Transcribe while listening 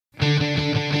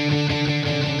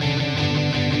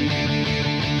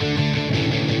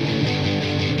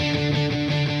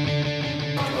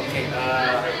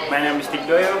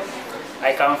Digdoyo.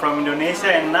 I come from Indonesia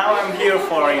and now I'm here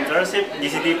for internship,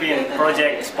 GCTP in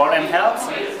project Sport and Health.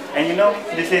 And you know,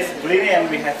 this is blini and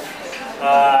we have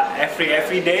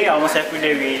every day, almost every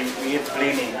day we eat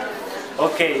blini.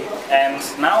 Okay, and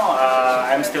now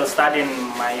I'm still studying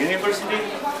my university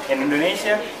in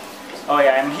Indonesia. Oh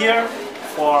yeah, I'm here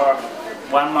for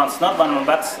 1 month, not 1 month,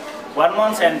 but 1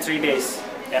 month and 3 days.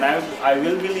 And I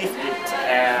will leave it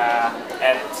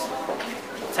at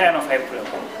 10 of April.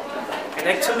 And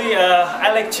actually,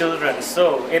 I like children,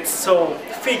 so it's so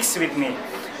fixed with me.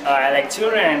 I like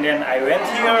children, and then I went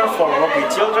here for work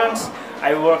with children.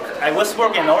 I was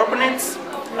working in orphanage.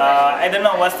 I don't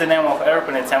know what's the name of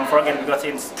orphanage. I'm forgetting because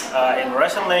it's in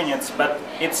Russian language, but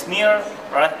it's near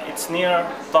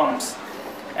Tomsk,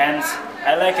 and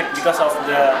I like it because of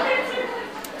the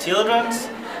children.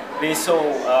 They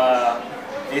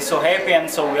so happy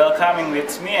and so welcoming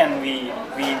with me, and we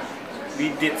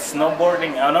did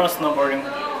snowboarding. No snowboarding.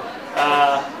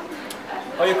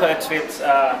 How you call it with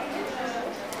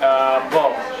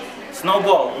ball?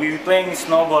 Snowball. We were playing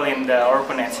snowball in the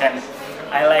orphanage, and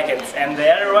I like it. And the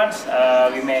other ones,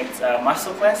 we made a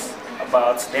master class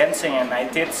about dancing, and I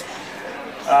teach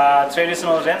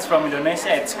traditional dance from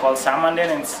Indonesia. It's called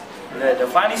Samandan. It's the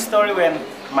funny story when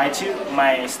my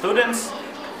students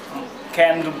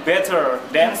can do better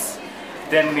dance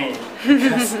than me,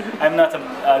 because I'm not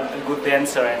a good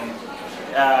dancer, and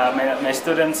my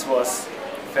students was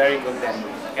very good than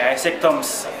me. AIESEC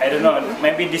Tomsk, I don't know,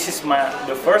 maybe this is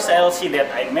the first LC that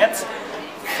I met.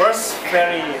 First,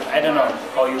 very, I don't know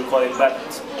how you call it, but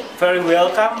very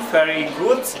welcome, very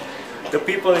good. The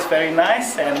people is very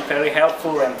nice and very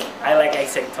helpful, and I like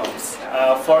AIESEC Tomsk.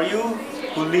 For you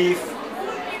who live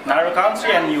in another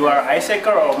country and you are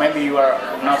AIESECer, or maybe you are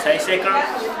not AIESECer,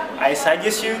 I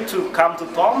suggest you to come to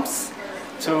Tomsk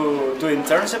to do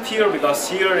internship here, because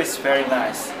here is very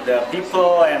nice. The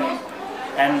people and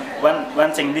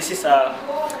one thing, this is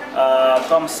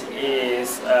Tomsk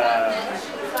is a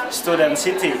student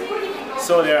city,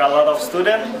 so there are a lot of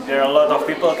students, there are a lot of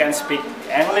people can speak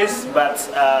English, but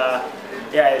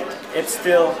yeah, it's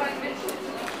still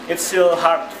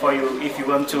hard for you if you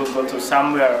want to go to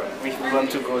somewhere. If you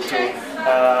want to go to,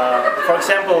 for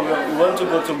example, you want to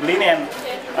go to Blini and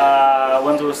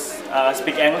want to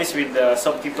speak English with the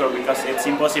shopkeeper, because it's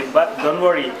impossible. But don't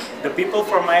worry, the people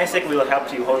from AIESEC will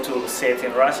help you how to say it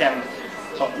in Russian.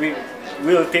 We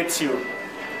will teach you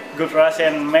good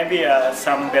Russian, maybe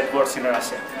some bad words in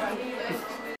Russian.